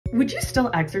Would you still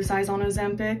exercise on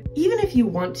Ozempic? Even if you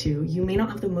want to, you may not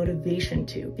have the motivation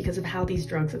to because of how these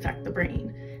drugs affect the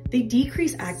brain. They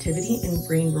decrease activity in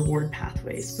brain reward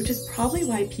pathways, which is probably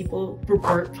why people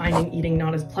report finding eating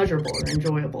not as pleasurable or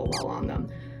enjoyable while on them.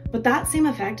 But that same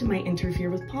effect might interfere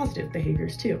with positive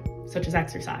behaviors too, such as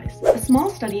exercise. A small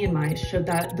study in mice showed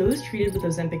that those treated with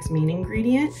Ozempic's main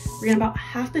ingredient ran about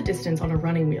half the distance on a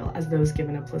running wheel as those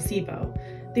given a placebo.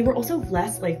 They were also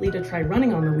less likely to try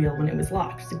running on the wheel when it was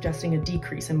locked, suggesting a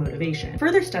decrease in motivation.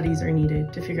 Further studies are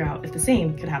needed to figure out if the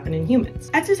same could happen in humans.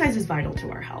 Exercise is vital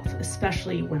to our health,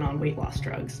 especially when on weight loss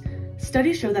drugs.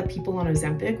 Studies show that people on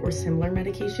Ozempic or similar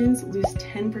medications lose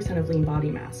 10% of lean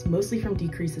body mass, mostly from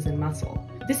decreases in muscle.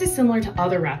 This is similar to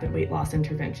other rapid weight loss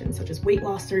interventions, such as weight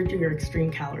loss surgery or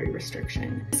extreme calorie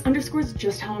restriction. This underscores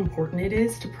just how important it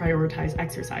is to prioritize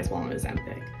exercise while on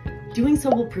Ozempic. Doing so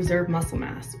will preserve muscle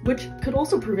mass, which could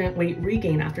also prevent weight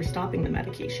regain after stopping the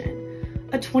medication.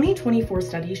 A 2024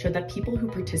 study showed that people who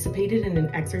participated in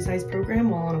an exercise program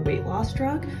while on a weight loss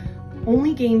drug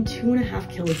only gained 2.5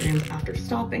 kilograms after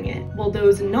stopping it, while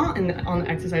those not on the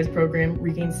exercise program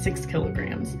regained 6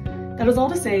 kilograms. That is all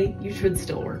to say, you should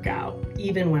still work out,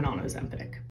 even when on Ozempic.